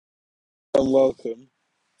and welcome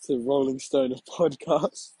to Rolling Stone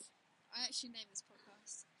Podcast. I actually named this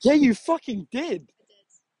podcast. Yeah, you fucking did.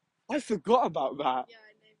 I did. I forgot about that. Yeah,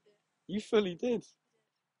 I named it. You fully did.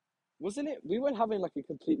 Wasn't it? We weren't having like a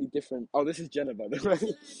completely different... Oh, this is Jenna, by the way.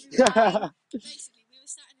 Basically, we were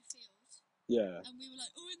sat in a field. Yeah. And we were like,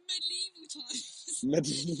 oh, in medieval times.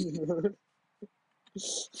 Medieval.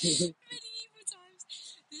 Medieval times.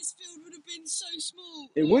 This field would have been so small.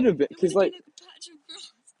 It would have been, It because would like... have been a patch of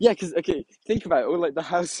grass. Yeah, because, okay, think about it. All like the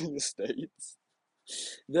housing estates,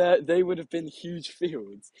 they would have been huge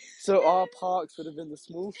fields. So our parks would have been the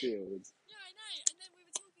small fields. Yeah, I know. And then we were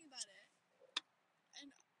talking about it. And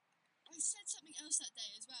I said something else that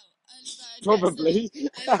day as well. Probably. Early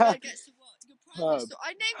bird gets to what? Your private Herb. store.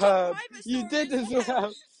 I named Herb. your private store. You did as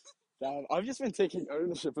well. Damn, I've just been taking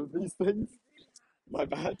ownership of these things. My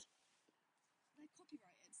bad. They're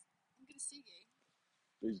copyrighted. I'm going to sue you.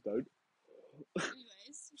 Please don't. Anyways.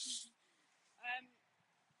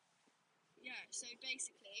 Yeah, so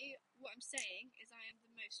basically, what I'm saying is I am the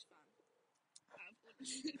most fun out of all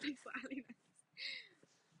the people Ali knows.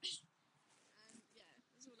 Yeah,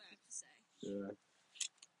 that's all I have to say. Yeah.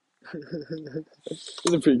 It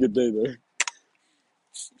was a pretty good day though.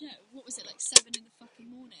 Yeah, what was it, like 7 in the fucking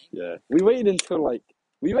morning? Yeah. We waited for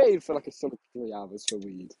like a solid 3 hours for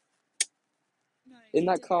weed. No, In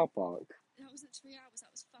that car park. That wasn't 3 hours,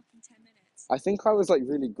 that was fucking 10 minutes. I think I was like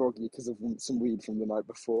really groggy because of some weed from the night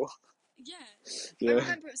before. Yeah. Yeah. I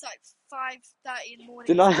remember it was like 5:30 in the morning.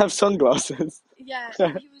 Didn't I have sunglasses? Yeah,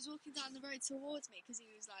 and he was walking down the road towards me because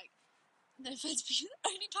he was like, no offense, but you're the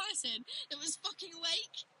only person that was fucking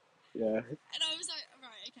awake. Yeah. And I was like,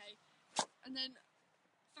 right, okay. And then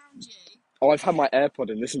found you. Oh, I've had my AirPod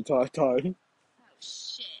in this entire time. Oh,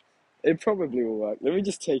 shit. It probably will work. Let me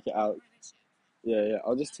just take it out. Yeah,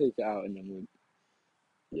 I'll just take it out and then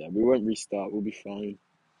we won't restart. We'll be fine.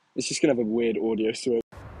 It's just going to have a weird audio switch.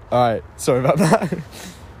 Alright, sorry about that.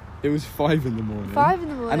 It was 5 in the morning. 5 in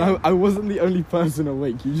the morning. And I wasn't the only person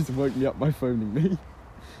awake. You just woke me up by phoning me.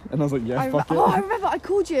 And I was like, yeah, fuck it. Oh, I remember I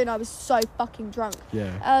called you and I was so fucking drunk.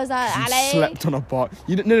 Yeah. I was like, You Ali. slept on a park.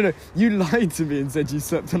 No. You lied to me and said you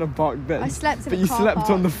slept on a park bench. I slept in but a you car slept park.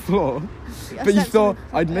 on the floor. But you thought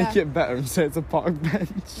I'd make it better and say it's a park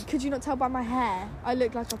bench. Could you not tell by my hair? I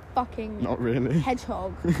look like a fucking Not really.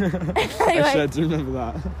 hedgehog. Actually, I do remember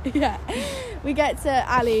that. Yeah. We get to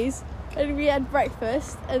Ali's and we had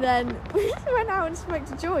breakfast and then we just went out and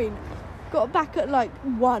smoked a joint. Got back at like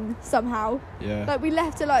 1 somehow. Yeah. Like we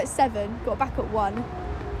left at like 7, got back at 1. And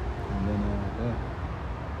then,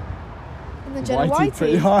 And then Jenna Whitey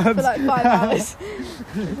pretty hard. for like 5 hours.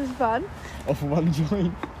 It was fun. Off one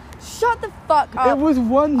joint. Shut the fuck up. It was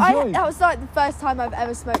one joint. That was like the first time I've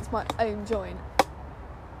ever smoked my own joint.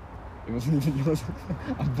 It wasn't even yours.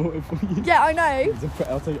 I bought it for you. Yeah, I know.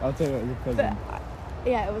 I'll tell you what, it was a present. But,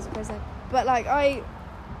 yeah, it was a present. But like I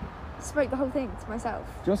smoked the whole thing to myself.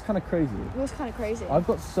 Do you know what's kind of crazy? It was kind of crazy. I've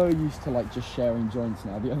got so used to like just sharing joints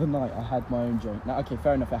now. The other night I had my own joint. Now, okay,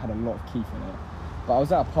 fair enough, it had a lot of keef in it. But I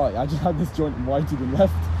was at a party, I just had this joint and whited and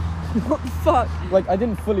left. What the fuck? Like, I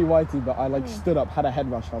didn't fully whitey, but I like stood up, had a head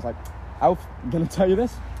rush, and I was like, Alf, I'm gonna tell you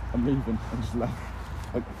this? I'm leaving. And just left.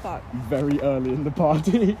 Like, Fuck. very early in the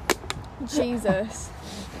party. Jesus.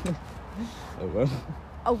 Oh well.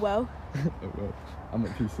 Oh well. Oh well. I'm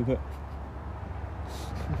at peace with it.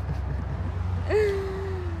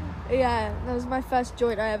 Yeah, that was my first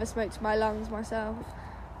joint I ever smoked to my lungs myself.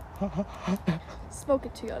 Smoke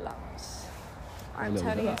it to your lungs. I'm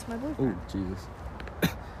turning into my boyfriend. Oh, Jesus.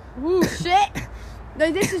 Ooh, shit!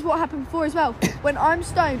 No, this is what happened before as well. When I'm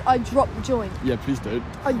stoned, I drop the joint. Yeah, please don't.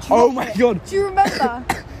 I drop Oh my it. God. Do you remember?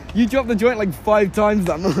 You dropped the joint like 5 times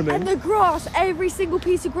that morning. And the grass, every single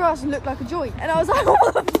piece of grass looked like a joint. And I was like,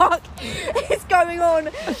 what the fuck is going on?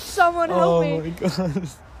 Someone help me. Oh my God.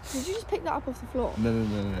 Did you just pick that up off the floor?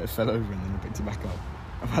 No. It fell over and then I picked it back up.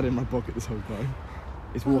 I've had it in my pocket this whole time.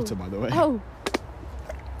 It's water, by the way. Oh.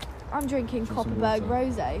 I'm drinking Drink some Copperberg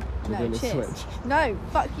water. Rosé. Do you No, want a cheers. switch? No,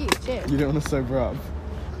 fuck you, cheers. You don't want to sober up?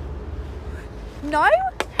 No?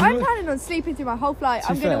 I'm planning on sleeping through my whole flight.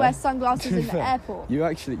 I'm going to wear sunglasses in the airport. You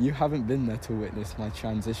haven't been there to witness my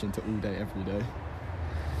transition to all day, every day.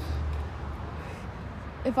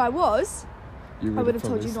 If I was, I would have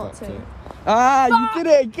told you not to. Ah, you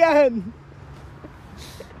did it again!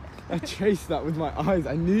 I traced that with my eyes.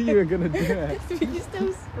 I knew you were going to do it. But you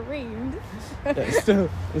still screamed. Yeah,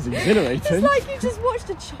 it's exhilarating. It's like you just watched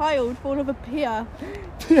a child fall off a pier.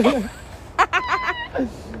 This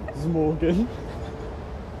is Morgan.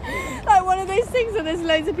 Like one of those things where there's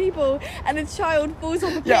loads of people and a child falls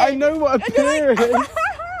off a pier. Yeah, I know what a pier is.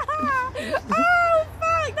 Oh,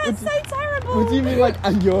 fuck, that's so terrible. What do you mean, like,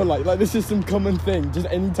 and you're like this is some common thing? Just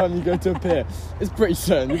anytime you go to a pier, it's pretty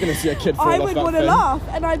certain you're gonna see a kid fall off that thing. I would want to laugh,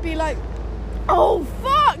 and I'd be like, "Oh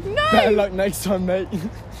fuck, no!" Better luck next time, mate.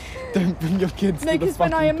 Don't bring your kids to the fucking pier. No, because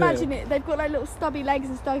when I imagine it, they've got like little stubby legs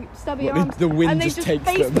and stubby arms, the wind and they just takes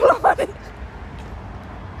face them. plant.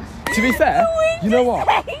 To be fair, you know what?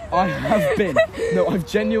 I have been. No, I've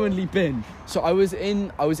genuinely been. So I was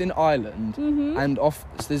in Ireland, and so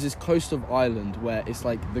there's this coast of Ireland where it's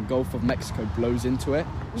like the Gulf of Mexico blows into it.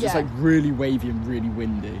 So it's like really wavy and really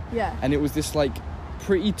windy. Yeah. And it was this like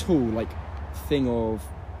pretty tall like thing of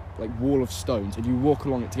like wall of stones, and you walk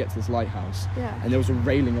along it to get to this lighthouse. Yeah. And there was a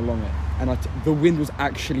railing along it, and the wind was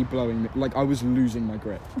actually blowing me. Like I was losing my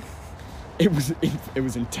grip. It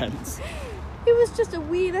was intense. He was just a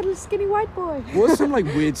wee little skinny white boy. What are some like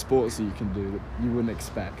weird sports that you can do that you wouldn't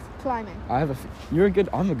expect? Climbing. I'm a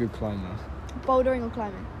good climber. Bouldering or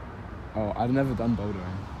climbing? Oh, I've never done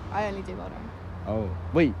bouldering. I only do bouldering. Oh,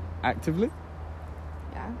 wait, actively?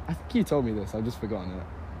 Yeah. I think you told me this, I've just forgotten it.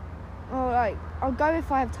 Oh, like, I'll go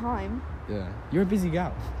if I have time. Yeah. You're a busy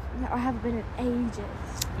gal. Yeah, I haven't been in ages.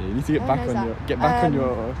 Yeah, you need to get back on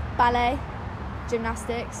your ballet,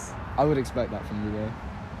 gymnastics. I would expect that from you though.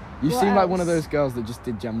 You seem like one of those girls that just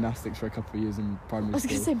did gymnastics for a couple of years in primary school. I was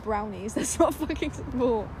going to say brownies. That's not fucking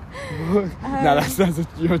sport. No,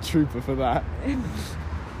 you're a trooper for that.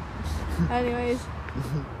 Anyways,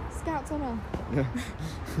 Scouts honour. Yeah.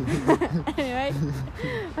 Anyway,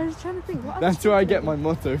 I was trying to think. That's where I get my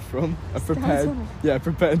motto from. A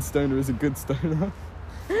prepared stoner is a good stoner.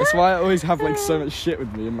 That's why I always have like so much shit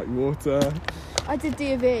with me and like water. I did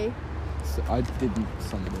D.A.V. So I didn't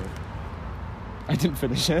some of it. I didn't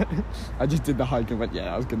finish it. I just did the hike and went, yeah,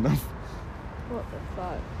 that was good enough. What the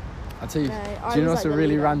fuck? I'll tell you, No, do you know what's like a really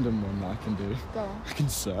leader. random one that I can do? Go on. I can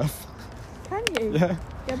surf. Can you? Yeah.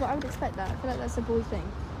 Yeah, but I would expect that. I feel like that's a boy thing.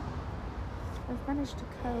 I've managed to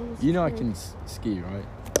curl. You know I can ski, right?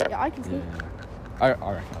 Yeah, I can ski. Yeah. I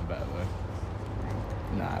reckon I'm better though.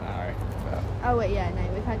 Nah, I reckon I'm better. Oh wait, yeah,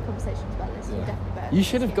 no, we've had conversations about this. You're definitely better. You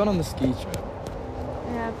should have gone on the ski trip.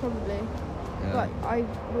 Yeah, probably. Yeah. But I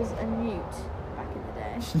was a newt back in the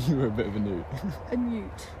day. You were a bit of a newt. A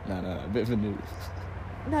newt. No, a bit of a newt.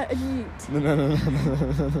 No, a newt.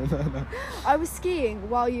 No. I was skiing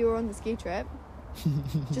while you were on the ski trip.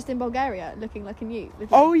 Just in Bulgaria, looking like a newt with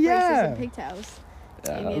braces and pigtails.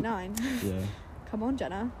 Yeah. In year 9. Yeah. Come on,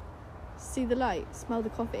 Jenna. See the light, smell the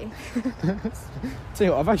coffee. Tell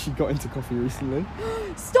you what, I've actually got into coffee recently.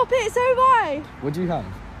 Stop it, so have I! What do you have?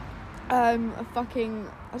 A fucking,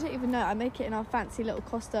 I don't even know. I make it in our fancy little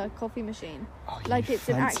Costa coffee machine. Oh, like it's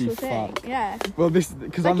an actual thing. Yeah. Well,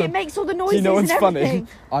 because like it makes all the noises. You know what's and funny?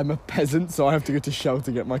 I'm a peasant, so I have to go to Shell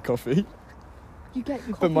to get my coffee. You get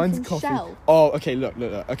coffee but mine's from coffee. Shell? Oh, okay. Look.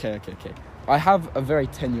 Okay. I have a very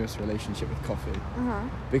tenuous relationship with coffee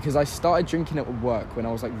because I started drinking it at work when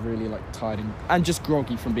I was like really like tired and just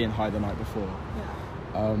groggy from being high the night before.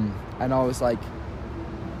 Yeah. And I was like,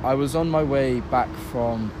 I was on my way back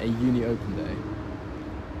from a uni open day.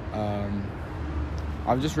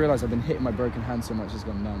 I've just realised I've been hitting my broken hand so much it's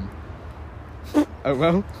gone numb. Oh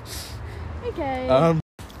well. Okay.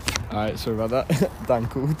 Alright, sorry about that. Dan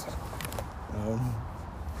called.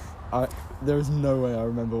 There is no way I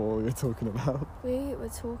remember what we were talking about. We were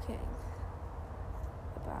talking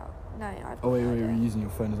about... No, I've Oh wait, we were using your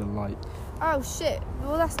phone as a light. Oh shit.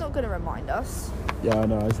 Well, that's not going to remind us. Yeah, I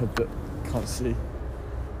know, I said that. Can't see.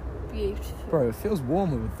 Beautiful. Bro, it feels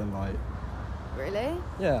warmer with the light. Really?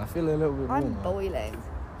 Yeah, I feel a little bit warmer. I'm boiling.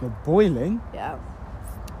 You're boiling? Yeah.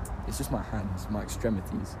 It's just my hands, my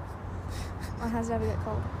extremities. My hands never get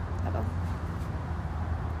cold.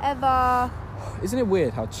 Ever. Isn't it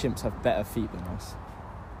weird how chimps have better feet than us?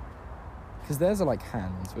 Because theirs are like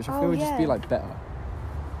hands, which I feel would just be like better.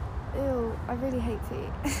 Ew, I really hate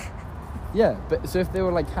feet. Yeah, but so if they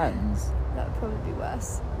were like hands... That would probably be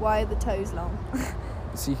worse. Why are the toes long?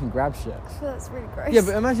 So you can grab shit. I feel that's really gross. Yeah,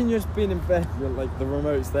 but imagine you're just being in bed, you're like the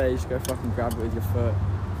remote's there, you just go fucking grab it with your foot.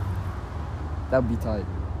 That would be tight.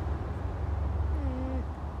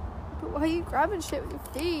 But why are you grabbing shit with your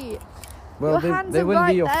feet? Well, they wouldn't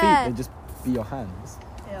be your there. feet, they'd just be your hands.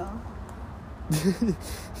 Yeah.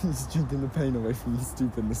 Just drinking the pain away from the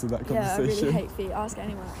stupidness of that conversation. Yeah, I really hate feet. Ask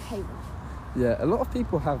anyone, I hate them. Yeah, a lot of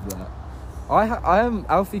people have that.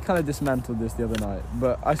 Alfie kind of dismantled this the other night,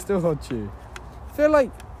 but I still hold true. I feel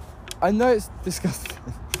like, I know it's disgusting,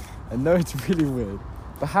 I know it's really weird,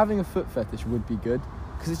 but having a foot fetish would be good,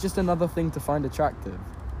 because it's just another thing to find attractive.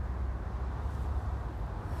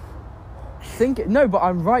 No, but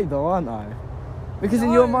I'm right though, aren't I? Because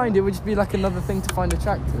in your mind it would just be like another thing to find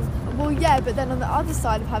attractive. Well, yeah, but then on the other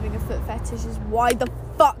side of having a foot fetish is why the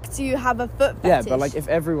fuck do you have a foot fetish? Yeah, but like if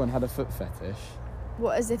everyone had a foot fetish.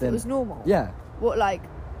 What, as if it then- was normal? Yeah. What, like,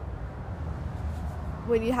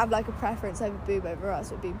 when you have like a preference over boob over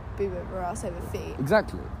ass, it would be boob over ass over feet.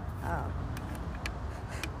 Exactly. Oh.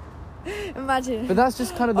 Imagine. But that's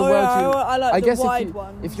just kind of the Oh, world yeah, you... I like the guess wide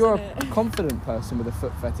ones, if you're innit? a confident person with a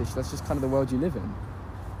foot fetish, that's just kind of the world you live in.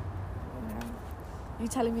 Yeah. You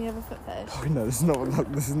telling me you have a foot fetish? Oh no, this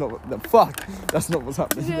is not what no, fuck! That's not what's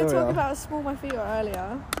happening. Did you No, talk yeah. about how small my feet are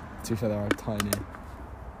earlier? To be fair, they are tiny.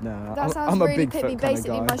 No, That sounds I'm a really big pick me. foot kind of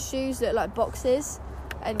Basically, guy. my shoes look like boxes,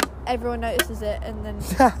 and everyone notices it, and then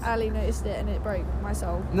Ali noticed it, and it broke my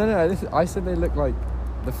soul. No, I said they look like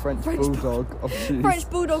the French bulldog of shoes. French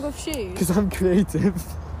bulldog of shoes. Because I'm creative.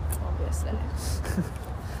 Obviously.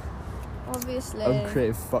 Obviously.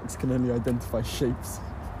 Uncreative fucks can only identify shapes.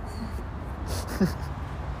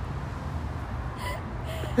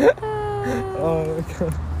 Oh my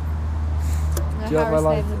god. No, Do you have my Harris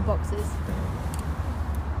lighter? named them boxes.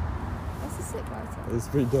 That's a sick lighter. It's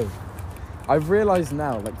pretty dope. I've realised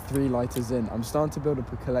now, like 3 lighters in, I'm starting to build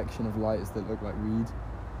up a collection of lighters that look like weed.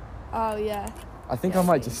 Oh yeah. I think Yeah, I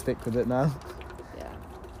might weed. just stick with it now. Yeah.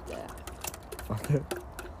 Yeah. Fuck it.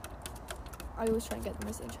 I always try and get the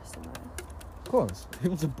most interesting lighter. Of course. It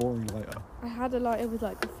was a boring lighter. I had a lighter with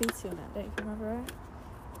like graffiti on it, don't you remember it?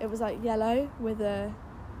 It was like yellow with a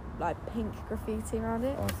like pink graffiti around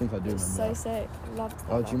it. Oh, I think I do It was remember so that. sick. Loved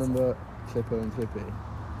that. Oh, do you lighter. remember Clippo and Clippy?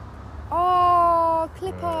 Oh,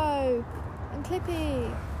 Clippo and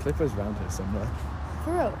Clippy. Clippo's round here somewhere.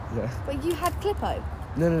 For real? Yeah. But you had Clippo?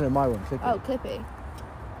 No, my one, Clippy. Oh, Clippy.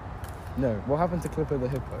 No, what happened to Clippo the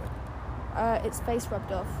hippo? Its face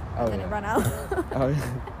rubbed off Oh, and then yeah. it ran out. Oh,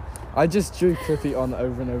 I just drew Clippy on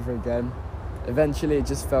over and over again. Eventually, it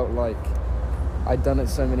just felt like I'd done it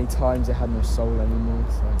so many times it had no soul anymore,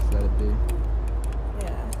 so I just let it be.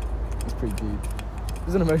 Yeah, It was pretty deep. It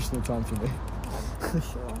was an emotional time for me. I'm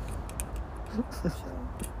sure. I'm sure.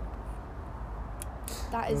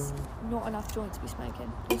 That is not enough joint to be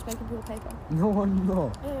smoking. You're smoking pure paper. No, I'm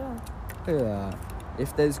not. Yeah. Yeah.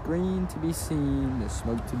 If there's green to be seen, there's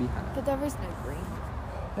smoke to be had. But there is no green.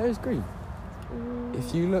 There is green. Ooh.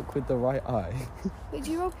 If you look with the right eye. Wait,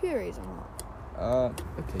 do you roll purees or not?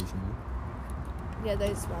 Occasionally. Yeah,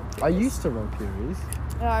 those ones. I used to roll Puries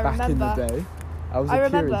Yeah, I back remember. in the day. I was I a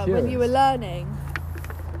remember Puri when you were purist. learning.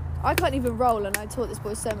 I can't even roll, and I taught this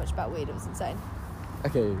boy so much about weed. It was insane.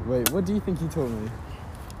 Okay, wait, what do you think you taught me?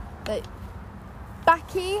 Like,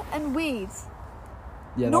 Backy and weeds,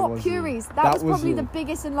 Yeah, not that was you. purees. That was probably you. the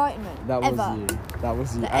biggest enlightenment That ever. was you. That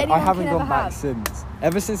was you. That And I anyone haven't can gone ever back have. since.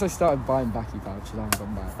 Ever since I started buying backy pouches, I haven't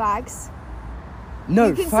gone back. Fags. No,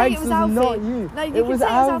 You can say fags it was was Alfie. not you. No, you it can was say it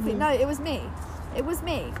was Alfie. Alfie. No, it was me. It was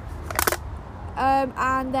me.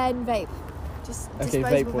 And then vape. Just Okay,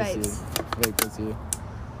 disposable vape was vapes. you. Vape was you.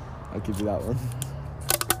 I'll give you that one.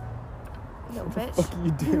 Little What bitch. the fuck are you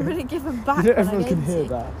You doing? really give them back. You know when I everyone gave can them to hear you.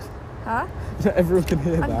 that. Huh? You know everyone can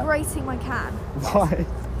hear I'm that. grating my can Why?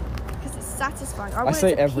 because it's satisfying. I want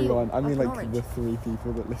say it to everyone. peel I mean an like orange. the 3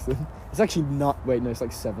 people that listen. It's actually not. Wait, no, it's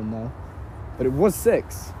like 7 now. But it was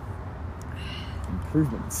 6.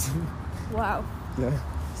 Improvements. Wow. Yeah.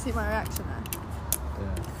 See my reaction there.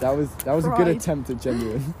 Yeah. That was a good Pride. attempt at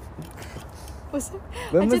genuine. Was it?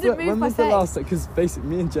 When was didn't the move when my was the face. last time? Because basically,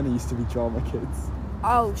 me and Jenny used to be drama kids.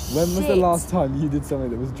 Oh shit. When was the last time you did something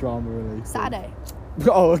that was drama related? Saturday.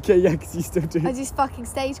 Oh, okay, yeah, because you still do. I just fucking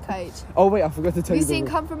stagecoach. Oh wait, I forgot to tell Have you you. seen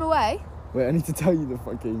Come From Away? Wait, I need to tell you the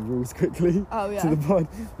fucking rules quickly. Oh yeah. To the pod.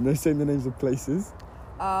 No saying the names of places.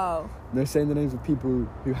 Oh No saying the names of people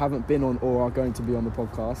who haven't been on or are going to be on the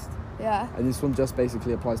podcast. yeah. And this one just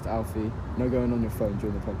basically applies to Alfie. No going on your phone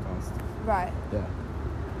during the podcast. Right. Yeah.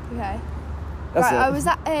 Okay. That's right. it. I was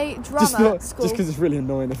at a just drama not, school. just because it's really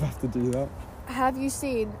annoying if I have to do that. Have you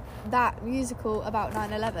seen that musical about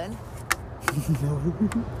 9/11? No.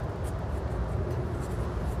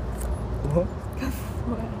 What?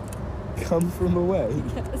 Come from away?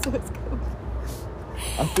 Yeah, that's what it's called.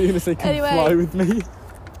 I thought you were going to say come Anyway. fly with me.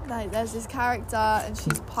 No, there's this character and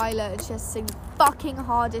she's a pilot and she has to sing the fucking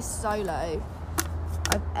hardest solo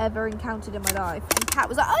I've ever encountered in my life. And Kat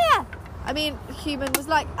was like, oh yeah! I mean, Human was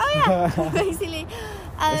like, oh yeah! Basically.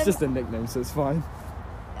 It's just a nickname, so it's fine.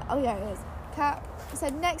 Oh yeah, it is. Kat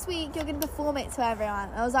said, next week you're going to perform it to everyone.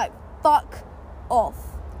 And I was like, fuck off.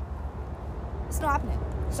 It's not happening.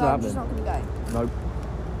 It's So not I'm just not happening. going to go. Nope.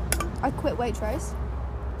 I quit Waitrose.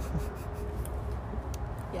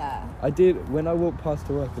 Yeah. I did, when I walked past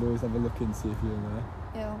to work, I'd always have a look and see if you were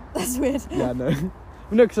there. Ew. That's weird. Yeah, no.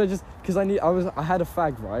 No, because I had a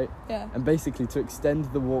fag, right? Yeah. And basically to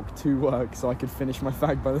extend the walk to work so I could finish my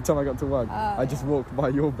fag by the time I got to work, I just walked by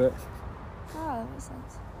your bit. Oh, that makes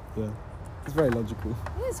sense. Yeah. It's very logical.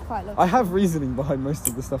 It is quite logical. I have reasoning behind most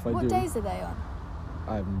of the stuff I do. What days are they on?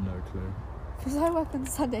 I have no clue. Because I work on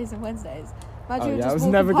Sundays and Wednesdays. Imagine Oh, you're yeah, I just was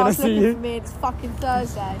walking never gonna past see looking you. for me and it's fucking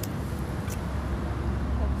Thursday.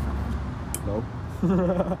 No.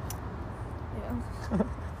 Yeah.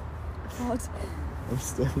 God. I'm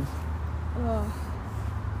still. Oh.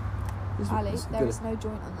 Ali, It's there good. is no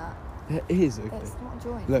joint on that. There is, okay. It's not a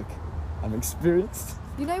joint. Look, I'm experienced.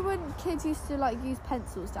 You know when kids used to like use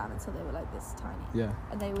pencils down until they were like this tiny? Yeah.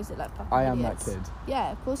 And they always look like fucking I am idiots? that kid.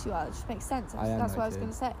 Yeah, of course you are. It just makes sense. I am That's that what I was kid.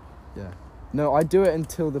 going to say. Yeah. No, I do it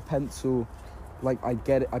until the pencil, like, I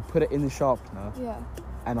get it, I put it in the sharpener, Yeah.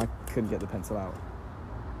 and I couldn't get the pencil out.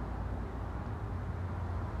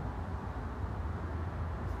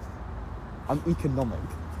 I'm economic.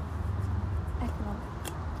 Economic.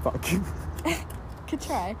 Fuck. Could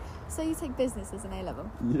try. So you take business as an A-level.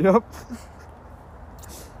 Yep.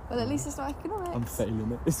 Well, at least it's not economics. I'm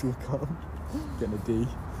failing it. It's all calm. Getting a D.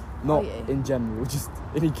 Not you? in general, just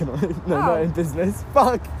in economic. No, Oh. not in business.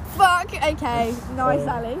 Fuck. Fuck! Okay. Nice,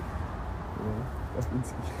 Ali. Yeah.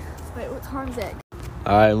 Wait, what time is it?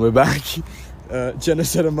 Alright, and we're back. Jenna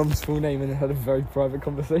said her mum's full name and had a very private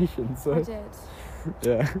conversation, so I did.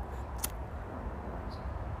 yeah.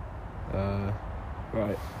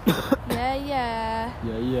 Right. Yeah.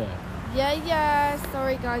 Yeah.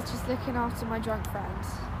 Sorry, guys, just looking after my drunk friend.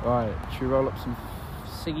 Right, should we roll up some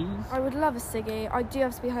ciggies? I would love a ciggy. I do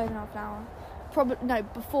have to be home in half an hour. Probably no,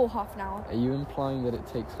 before half an hour. Are you implying that it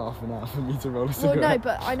takes half an hour for me to roll a Well, cigarette? no,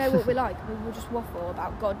 but I know what we're like. We'll just waffle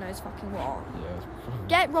about God knows fucking what. Yeah, it's probably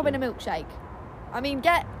Get Robin a true. milkshake. I mean,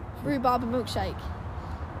 get rhubarb a milkshake.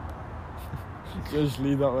 Just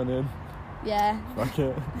leave that one in. Yeah. Fuck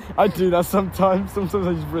it. I do that sometimes. Sometimes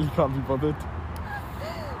I just really can't be bothered.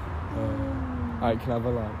 Alright, can I have a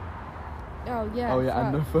light? Oh yeah. Oh yeah,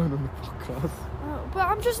 and no fuck. phone on the podcast. Oh, but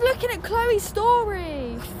I'm just looking at Chloe's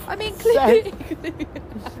story. I mean, Seth. Chloe.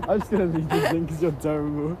 I'm just gonna leave this in because you're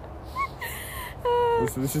terrible.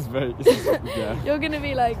 This is very. Yeah. You're gonna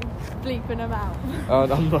be like bleeping them out.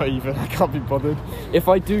 I'm not even. I can't be bothered. If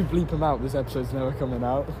I do bleep them out, this episode's never coming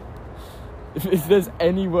out. If there's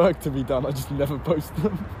any work to be done, I just never post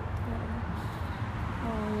them.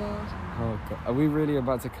 Oh lord. Oh god. Are we really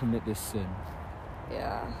about to commit this sin?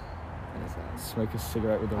 Yeah. Smoke a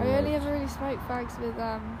cigarette with a I light? only ever really smoked fags with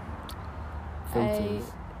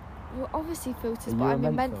Filters. well, obviously filters, Are but you I a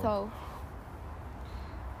mean menthol? menthol.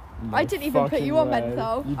 No I didn't even put fucking you on way.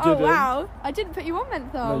 menthol. You Oh didn't. wow! I didn't put you on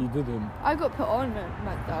menthol. No, you didn't. I got put on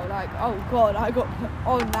menthol. Like, oh god, I got put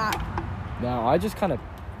on that. No, I just kind of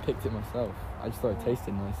picked it myself. I just thought it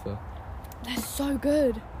tasted nicer. They're so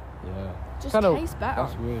good. Yeah. Just Kinda- tastes better.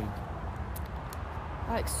 That's weird.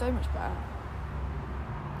 Like so much better.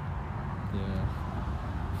 Yeah.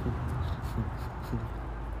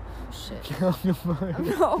 Oh, shit. Get on your phone. I'm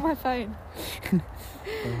not on my phone.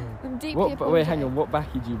 I'm deeply But wait, hang on. apologetic. What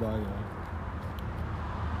backy do you buy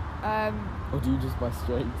though? Or do you just buy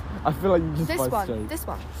straight? I feel like you just This buy one. straight. This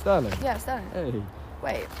one. Sterling. Yeah, sterling. Hey,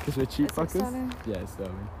 Wait. because we're cheap Is it fuckers. sterling? Yeah, it's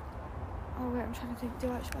sterling. Oh wait, I'm trying to think. Do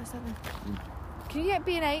I actually buy sterling? Mm. Can you get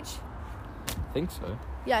B&H? I think so.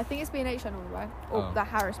 Yeah, I think it's B&H I normally buy. Or Oh. that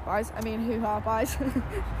Harris buys. I mean, Hoo-Ha buys.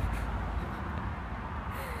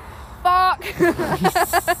 Fuck!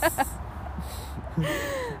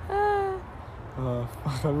 Oh,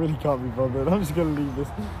 fuck, I really can't be bothered. I'm just gonna leave this.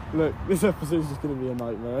 Look, this episode's just gonna be a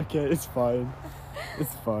nightmare. Okay, it's fine.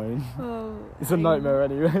 It's fine. Oh, It's a nightmare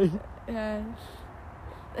anyway. Yeah.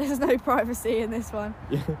 There's no privacy in this one.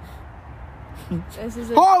 Yeah. This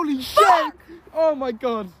is a... Holy shit! Oh my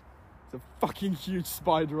god! It's a fucking huge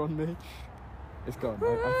spider on me. It's gone.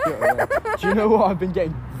 I feel it away. Do you know what I've been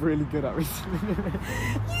getting really good at recently?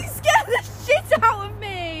 You scared the shit out of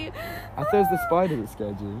me! I thought it was the spider that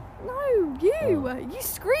scared you. No, you! Oh. You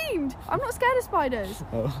screamed! I'm not scared of spiders.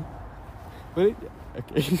 Oh. But it,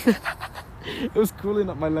 okay. It was crawling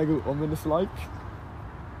up my leg ominous like.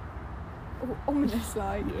 Oh, ominous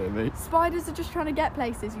like. Yeah, mate. Spiders are just trying to get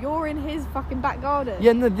places. You're in his fucking back garden.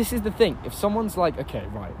 Yeah, no, this is the thing. If someone's like, okay,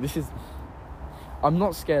 right, this is... I'm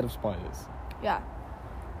not scared of spiders. Yeah.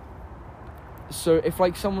 So if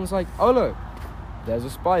like someone's like, oh look, there's a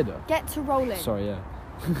spider. Get to rolling. Sorry, yeah.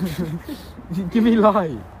 Give me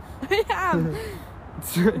light. I am.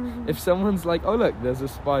 So, if someone's like, oh look, there's a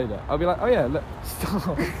spider, I'll be like, oh yeah, look,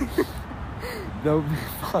 stop. They'll be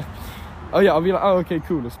fine. Oh yeah, I'll be like, oh okay,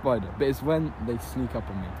 cool, a spider. But it's when they sneak up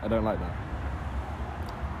on me. I don't like that.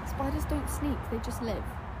 Spiders don't sneak, they just live.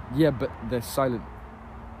 Yeah, but they're silent.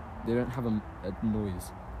 They don't have a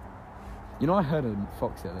noise. You know, I heard a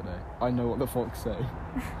fox the other day. I know what the fox say.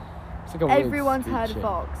 It's like a weird Everyone's heard a screeching.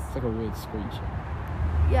 fox. It's like a weird screeching.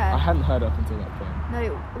 Yeah. I hadn't heard up until that point.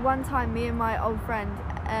 No, one time me and my old friend,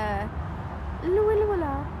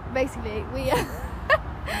 basically, we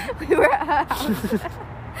were at her house.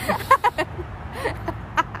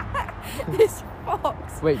 This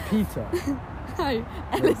fox. Wait, Peter? No,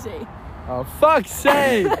 Elodie. Oh, fuck's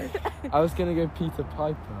sake! I was gonna go Peter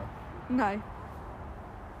Piper. No.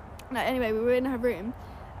 No, anyway, we were in her room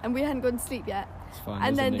and we hadn't gone to sleep yet. It's fine.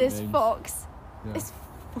 And then this fox, this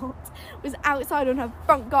fox was outside on her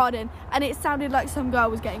front garden and it sounded like some girl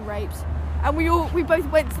was getting raped. And we both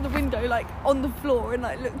went to the window, like on the floor, and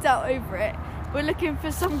like looked out over it. We're looking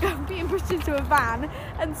for some girl being pushed into a van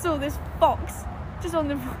and saw this fox just on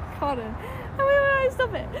the front garden. And we were like,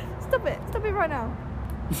 stop it right now.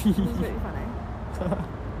 It was really funny.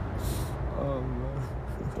 Oh man.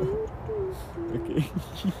 Okay.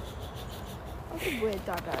 That's a weird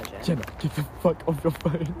diversion. Jenna, get the fuck off your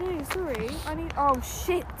phone. No, sorry. Oh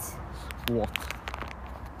shit. What?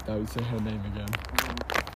 That was her name again.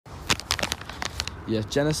 Yeah,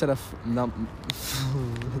 Jenna said My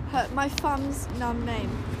mum's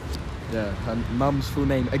name. Yeah, her mum's full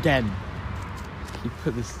name again. You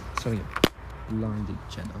put this. Sorry, blinded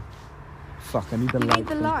Jenna. Fuck, I need the light. Need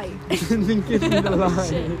the light. Then give me the light.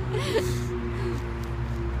 Shit.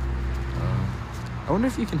 I wonder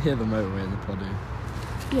if you can hear the motorway in the poddy.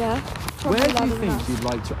 Yeah. Where do you think you'd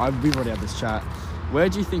like to? We've already had this chat. Where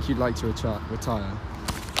do you think you'd like to retire?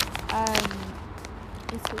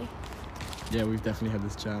 Italy. Yeah, we've definitely had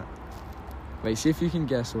this chat. Wait, see if you can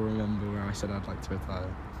guess or remember where I said I'd like to retire.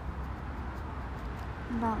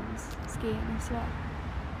 Mountains, skiing, I swear.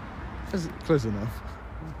 That's close enough.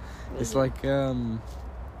 Really? It's like,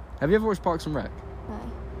 have you ever watched Parks and Rec? No.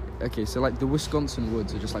 Okay, so like the Wisconsin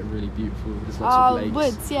woods are just like really beautiful. There's lots of lakes.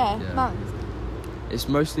 Woods, yeah. Yeah. Mountains. It's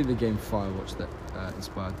mostly the game Firewatch that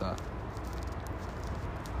inspired that.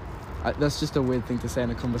 That's just a weird thing to say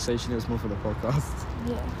in a conversation. It was more for the podcast.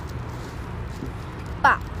 Yeah.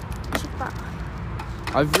 Back.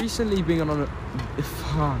 I've recently been on a...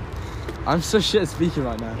 I'm so shit at speaking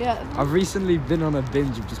right now. Yeah. I've recently been on a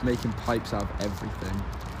binge of just making pipes out of everything.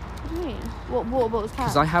 What do you mean? What was that?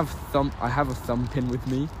 Because I have a thumb pin with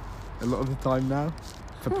me a lot of the time now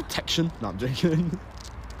for protection. No, I'm joking.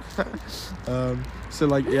 So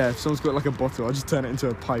like, yeah, if someone's got like a bottle, I'll just turn it into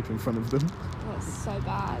a pipe in front of them. That's so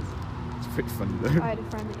bad. It's pretty funny though. I had a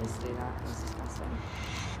friend that used to do that. It was disgusting.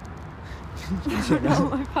 Not on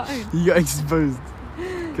my phone. You got exposed.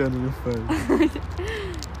 Going on your phone.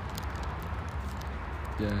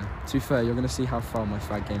 Yeah. To be fair, you're gonna see how far my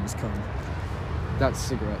fag game has come. That's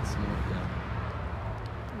cigarettes, not yeah.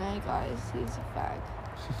 No, guys, he's a fag.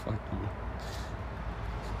 Fuck you.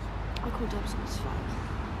 I call Dobson a fag.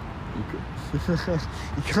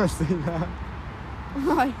 You can't say that.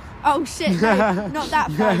 Right. Oh shit, no, not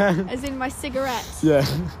that fag. As in my cigarettes. Yeah.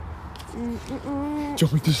 Do you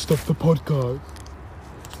want me to stop the podcast?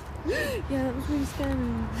 Yeah, that was really scary.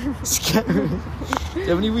 Scary. Do you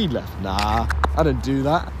have any weed left? Nah, I don't do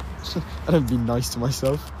that. I don't be nice to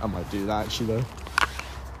myself. I might do that actually though.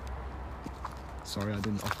 Sorry, I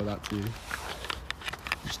didn't offer that to you.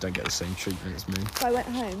 You just don't get the same treatment as me. So I went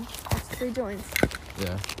home after 3 joints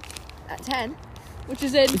Yeah. at 10, which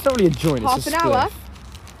is in It's not really a joint, half it's a an hour. spliff.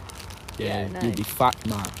 Yeah, no. you'd be fat,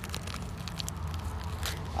 man.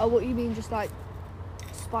 Oh, what you mean, just like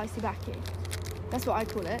spicy backy? That's what I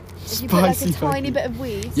call it. If you put like a Spicy tiny backy. bit of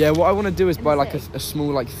weed. Yeah, what I want to do is In buy the like thing. a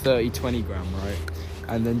small like 30-20 gram, right?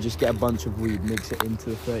 And then just get a bunch of weed, mix it into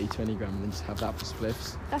the 30-20 gram and then just have that for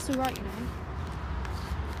spliffs. That's alright, you know.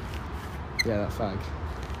 Yeah, that fag.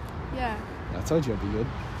 Yeah. I told you I'd be good.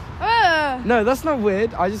 Ah! No, that's not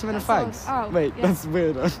weird. I just meant a That fags. sounds- oh, Wait, yeah. that's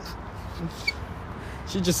weird.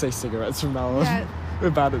 Should just say cigarettes from now on. Yeah. We're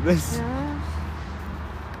bad at this. Yeah.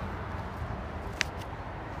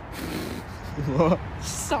 What?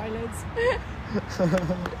 Silence.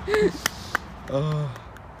 Oh.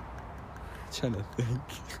 Trying to think.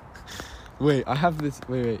 Wait, I have this.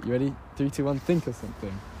 Wait, you ready? 3, 2, 1, think of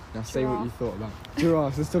something. Now say what you Giraffe. thought about.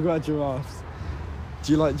 Giraffes, let's talk about giraffes.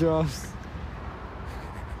 Do you like giraffes?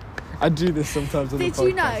 I do this sometimes on the podcast. Did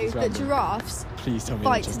you know it's that random. giraffes Please tell me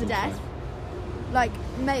fight you're to the just death? Like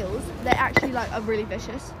males, they actually like are really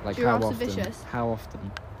vicious. Like Giraffes how are often? vicious. How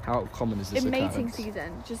often? How common is this In mating occurrence?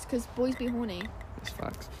 season, just because boys be horny. It's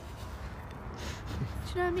facts. Do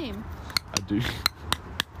you know what I mean? I do.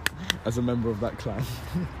 As a member of that clan.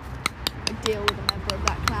 I deal with a member of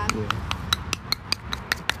that clan. Yeah.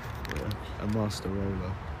 A master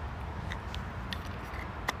roller.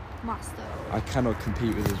 Master. I cannot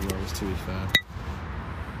compete with his rolls, to be fair.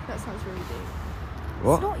 That sounds really deep.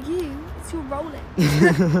 What? It's not you, it's your rolling.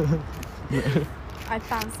 I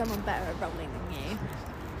found someone better at rolling than you.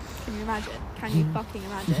 Can you imagine? Can you fucking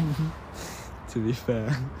imagine? To be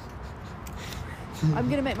fair. I'm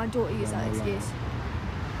gonna make my daughter use that excuse.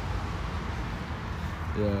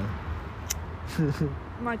 Yeah.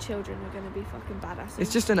 My children are gonna be fucking badasses.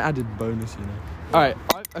 It's just an added bonus, you know. Yeah. Alright,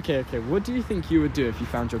 okay. What do you think you would do if you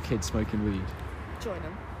found your kids smoking weed? Join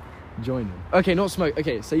them. Join them. Okay, not smoke.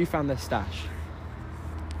 Okay, so you found their stash.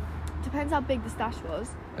 Depends how big the stash was,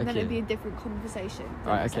 and then Okay. it'd be a different conversation. Does that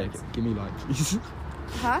Alright, make okay. sense? Give me light, please.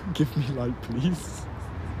 Huh? Give me light, please.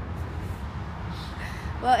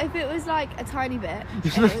 Well, if it was like a tiny bit,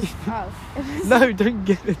 if it was, if it was No, don't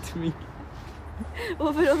give it to me.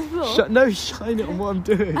 or put it on the floor. No, shine it on what I'm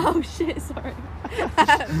doing. Oh shit! Sorry.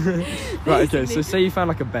 Right, okay. So say you found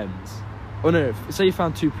like a Benz. Oh no, say you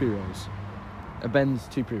found 2 pre-rolls. A Benz,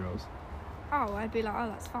 2 pre-rolls. Oh, I'd be like, oh,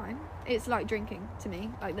 that's fine. It's like drinking to me.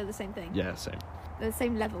 Like they're the same thing. Yeah, same. They're the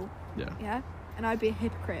same level. Yeah. Yeah. And I'd be a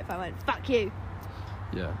hypocrite if I went, fuck you.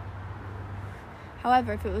 Yeah.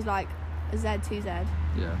 However, if it was like a Z2Z,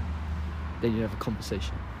 Yeah. Then you have a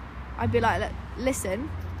conversation. I'd be like, listen,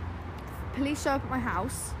 police show up at my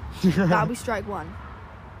house, that'll be strike 1.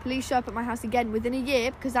 Police show up at my house again within a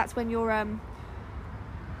year, because that's when your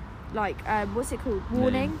what's it called?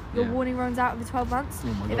 Warning. Your Yeah. warning runs out over 12 months. Oh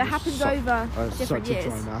my If God, it happens over different years,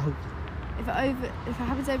 if it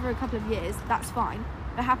happens over a couple of years, that's fine.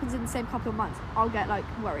 If it happens in the same couple of months, I'll get like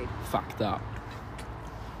worried, Fuck that.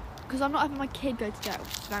 because I'm not having my kid go to jail. Do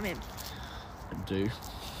you know what I mean? I do.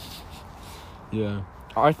 Yeah.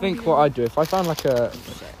 I think what I'd do if I found like a.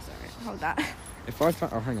 Sorry, hold that. If I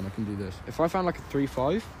found. Oh, hang on, I can do this. If I found like a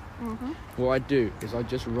 3.5, Mhm. what I'd do is I'd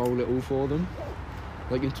just roll it all for them,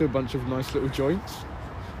 like into a bunch of nice little joints,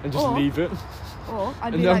 and just Or- leave it. Or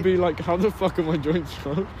I'd And be they'll like, be like, how the fuck are my joints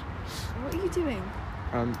from? what are you doing?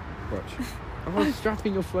 Watch. I'm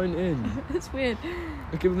strapping your phone in. That's weird.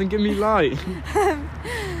 Okay, well then give me light.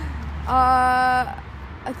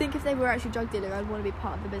 I think if they were actually drug dealing, I'd want to be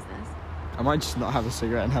part of the business. I might just not have a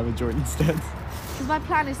cigarette and have a joint instead. Because my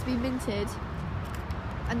plan is to be minted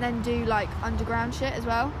and then do like underground shit as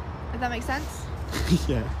well, if that makes sense.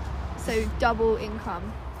 Yeah. So double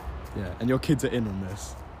income. Yeah, and your kids are in on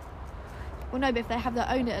this. Well, no, but if they have their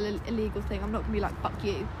own little illegal thing, I'm not going to be like, fuck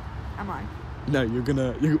you, am I? No, you'll I'm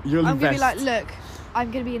going to invest. be like, look,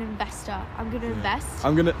 I'm going to be an investor. I'm going to invest.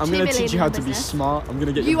 I'm gonna 2 teach million you how in to be business. smart. I'm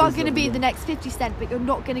gonna get You your are business going to be over the there. next 50 Cent, but you're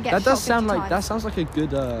not going to get That does shot sound 50 like that times. sounds like a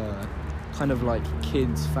good kind of like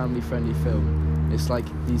kids family friendly film. It's like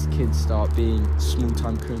these kids start being small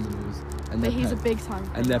time criminals, and But he's a big time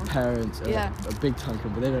and their criminal. parents are Yeah. a big time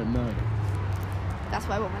criminal, but they don't know. That's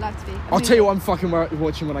what I want my life to be. I'll tell you what I'm fucking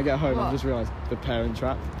watching when I get home. What? I've just realised The Parent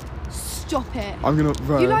Trap. Stop it. I'm gonna.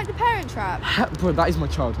 Bro, You like The Parent Trap? Bro, that is my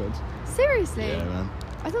childhood. Seriously? Yeah, man.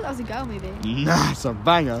 I thought that was a girl movie. Nah, it's a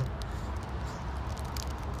banger.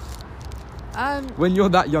 To When you're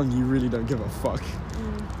that young, you really don't give a fuck.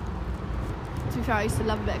 be fair, I used to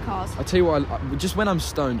love a bit of cars. I tell you what, just when I'm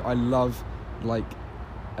stoned, I love like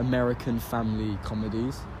American family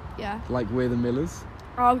comedies, Yeah. like We're the Millers.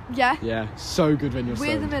 Oh, yeah. Yeah, so good when you're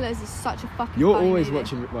We're the stoned. Millers is such a fucking You're funny always movie.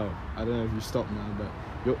 watching. Well, I don't know if you stopped now,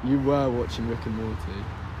 but you were watching Rick and Morty.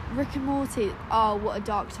 Rick and Morty. Oh, what a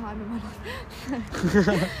dark time in my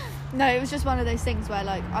life. No, it was just one of those things where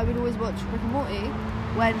like I would always watch Rick and Morty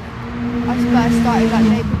when I first started like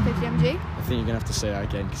vaping 50mg. I think you're gonna have to say that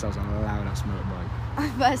again because I was on a loud ass motorbike. I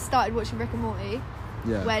first started watching Rick and Morty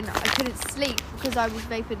Yeah. when I couldn't sleep because I was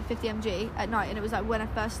vaping 50mg at night, and it was like when I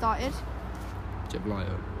first started. Do you have lighter?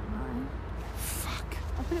 No. Fuck.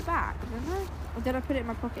 I put it back, didn't I? Or did I put it in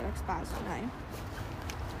my pocket like a spaz? No.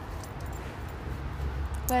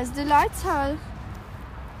 Where's the lighter?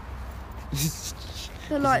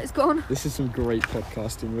 The light is gone. This is some great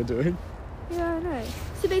podcasting we're doing. Yeah, I know.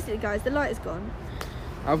 So basically, guys, the light is gone.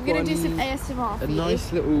 I've I'm gonna got do some ASMR for a you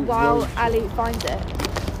nice little while road- Ali finds it.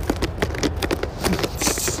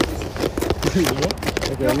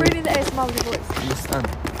 What? Okay, You're I'm reading the ASMR with your voice. understand.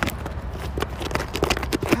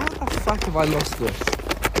 How the fuck have I lost this?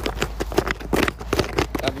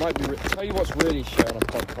 That might be. Tell you what's really shit on a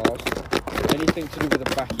podcast. Anything to do with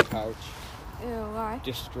a backy pouch Ew, why?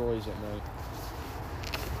 destroys it, mate.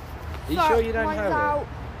 Are you Fuck, sure you don't mine's have out.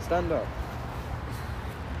 it? Stand up.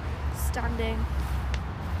 Standing.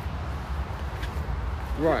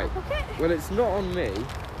 Right. Okay. Well, it's not on me. It's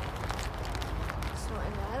not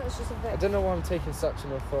in there. It's just a I bit. don't know why I'm taking such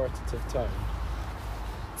an authoritative tone.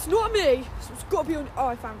 It's not me. It's got to be on. Oh,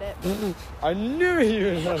 I found it. I knew you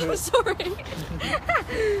would have I'm it. sorry.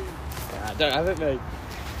 I don't have it, mate.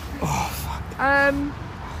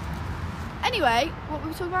 Anyway, what were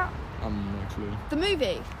we talking about? I'm no clue. The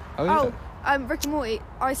movie. Oh, yeah. Rick and Morty.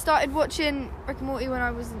 I started watching Rick and Morty when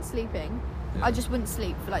I wasn't sleeping. Yeah. I just wouldn't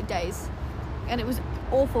sleep for like days, and it was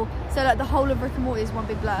awful. So like the whole of Rick and Morty is one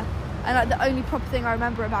big blur, and like the only proper thing I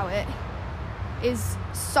remember about it is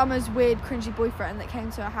Summer's weird cringy boyfriend that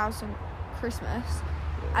came to our house on Christmas,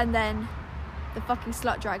 and then the fucking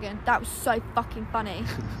slut dragon. That was so fucking funny.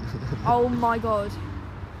 Oh my god.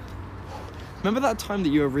 Remember that time that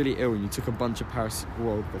you were really ill and you took a bunch of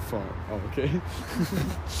paracetamol? Oh, okay.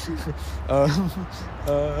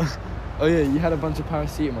 Oh yeah, you had a bunch of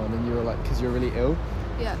paracetamol and then you were like, because you were really ill,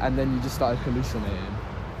 Yeah. and then you just started hallucinating.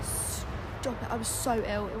 Stop it. I was so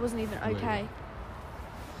ill. It wasn't even okay.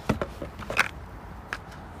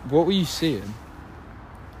 What were you seeing?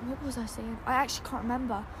 What was I seeing? I actually can't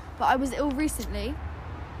remember. But I was ill recently,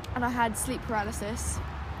 and I had sleep paralysis.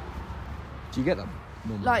 Do you get that?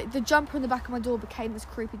 Normally? Like, the jumper on the back of my door became this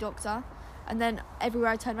creepy doctor, and then everywhere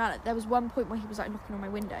I turned around, there was one point where he was like knocking on my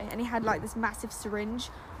window, and he had like this massive syringe.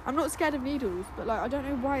 I'm not scared of needles, but like I don't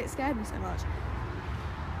know why it scared me so much.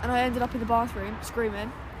 And I ended up in the bathroom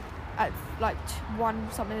screaming at like 1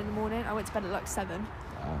 something in the morning. I went to bed at like 7,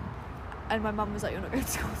 and my mum was like, "You're not going to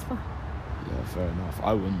school tomorrow." Yeah, fair enough.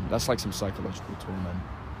 I wouldn't. That's like some psychological torment.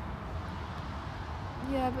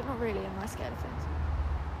 Yeah, but not really. I'm not scared of things.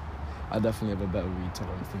 I definitely have a better weed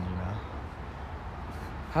tolerance than you now.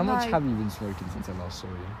 How much No. have you been smoking since I last saw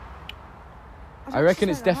you? don't I reckon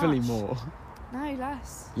actually it's know that definitely much. more. No,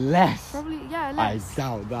 less. Less? Probably, yeah, I less.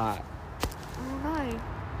 doubt that. Oh no.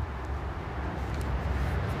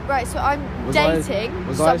 Right, so I'm Was I- dating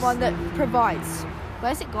was I someone that provides.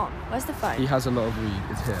 Where's it gone? Where's the phone? He has a lot of weed.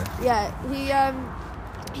 It's here. Yeah,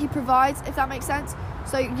 he provides, if that makes sense.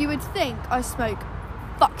 So you would think I smoke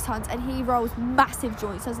fuck tons, and he rolls massive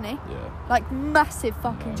joints, doesn't he? Yeah. Like massive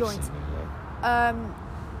fucking Yeah, I've joints. seen it, yeah.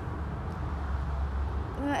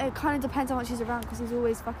 It kind of depends how much he's around, because he's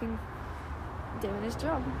always fucking doing his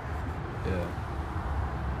job. Yeah.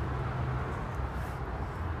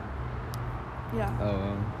 Yeah.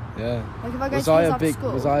 Oh, yeah. Like if I go Was to I his a after big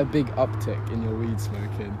school. was I a big uptick in your weed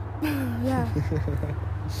smoking? Yeah.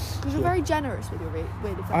 Because you're very generous with your weed,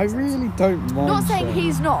 if that I makes sense. really don't mind. Not saying sharing.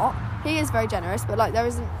 he's not. He is very generous, but like there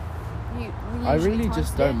isn't. You I usually really times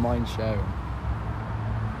just it. don't mind sharing.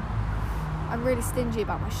 I'm really stingy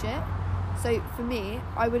about my shit. So for me,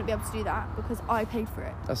 I wouldn't be able to do that because I paid for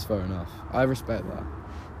it. That's fair enough. I respect that.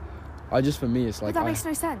 For me, it's like But that makes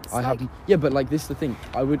no sense. I like, have, yeah, but like this is the thing.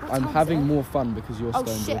 I'm What time is having it? more fun because you're oh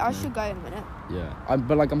stoned shit, with I me. should go in a minute. Yeah,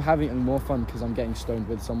 I'm having more fun because I'm getting stoned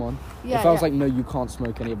with someone. Yeah, if I was yeah. like, no, you can't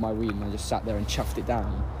smoke any of my weed, and I just sat there and chuffed it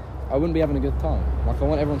down, I wouldn't be having a good time. Like I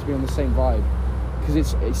want everyone to be on the same vibe, because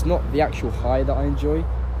it's not the actual high that I enjoy.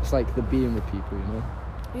 It's like the being with people, you know.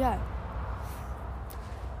 Yeah.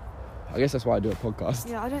 I guess that's why I do a podcast.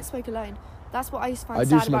 Yeah, I don't smoke alone. That's what I used to find I do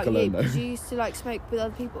sad smoke about you, alone, though. because you used to like smoke with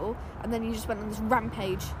other people, and then you just went on this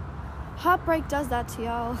rampage. Heartbreak does that to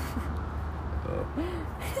y'all.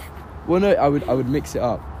 Well, no, I would mix it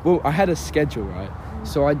up. Well, I had a schedule, right?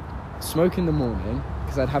 So I'd smoke in the morning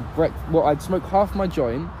because I'd have I'd smoke half my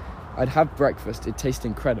joint. I'd have breakfast. It'd taste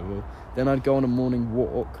incredible. Then I'd go on a morning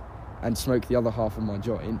walk and smoke the other half of my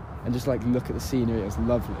joint and just like look at the scenery. It was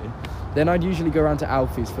lovely. Then I'd usually go around to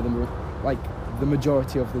Alfie's for the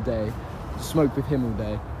majority of the day, smoke with him all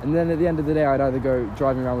day, and then at the end of the day I'd either go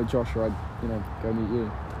driving around with Josh or I'd go meet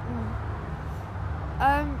you.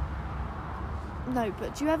 No,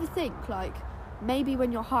 but do you ever think like maybe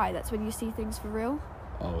when you're high, that's when you see things for real?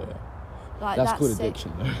 Oh yeah. Like That's called sick.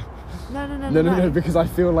 addiction though. No, because I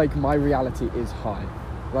feel like my reality is high.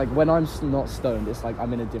 Like when I'm not stoned, it's like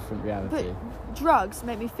I'm in a different reality. But drugs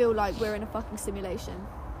make me feel like we're in a fucking simulation.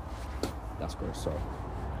 That's gross, sorry.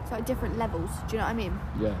 It's like different levels. Do you know what I mean?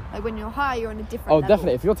 Yeah. Like when you're high, you're on a different Oh, level.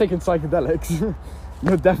 definitely. If you're taking psychedelics,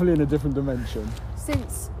 you're definitely in a different dimension.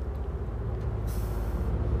 Since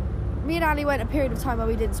me and Ali went a period of time where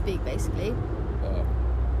we didn't speak, basically.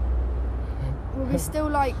 Well, we're still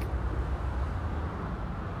like,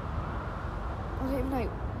 I don't even know.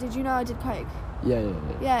 Did you know I did coke? Yeah.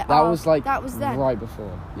 Yeah, That was like that was then. right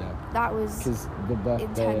before. Yeah. That was. Because the birthday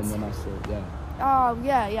intense. and then I saw. Yeah. Oh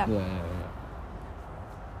yeah.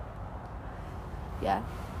 Yeah.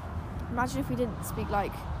 Imagine if we didn't speak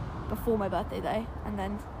like before my birthday though, and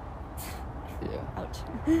then. Yeah. Ouch.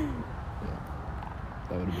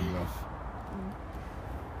 That would have been rough.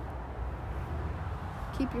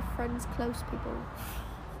 Keep your friends close, people.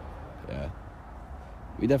 Yeah.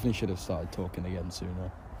 We definitely should have started talking again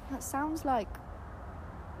sooner. That sounds like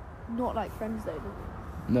not like friends though, does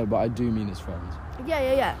it? No, but I do mean as friends.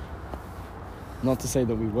 Yeah. Not to say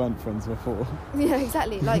that we weren't friends before. Yeah,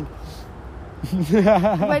 exactly. Like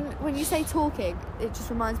When you say talking, it just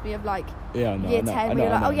reminds me of like Yeah, no, year I know, 10 I where know,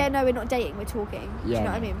 you're like, I oh know. yeah, no, we're not dating, we're talking. Do you know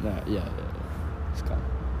what I mean? No, yeah. It's calm.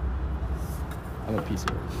 I'm a piece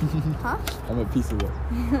of work. Huh? I'm a piece of work.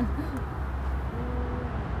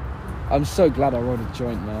 I'm so glad I rolled a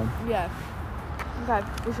joint, man. Yeah. Okay,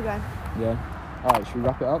 we should go. Yeah. Alright, should we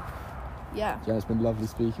wrap it up? Yeah. Jenna, it's been lovely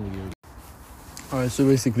speaking with you. Alright, so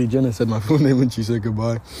basically Jenna said my full name when she said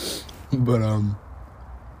goodbye. But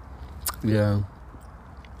yeah.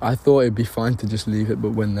 I thought it'd be fine to just leave it,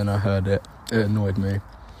 but when then I heard it, it annoyed me.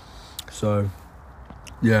 So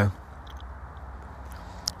yeah.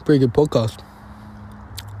 Pretty good podcast.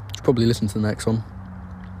 Should probably listen to the next one.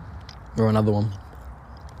 Or another one.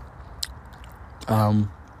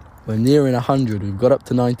 We're nearing 100. We've got up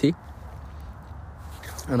to 90.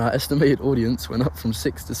 And our estimated audience went up from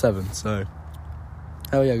 6 to 7. So,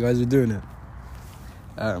 hell yeah, guys, we're doing it.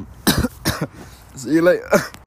 See you later.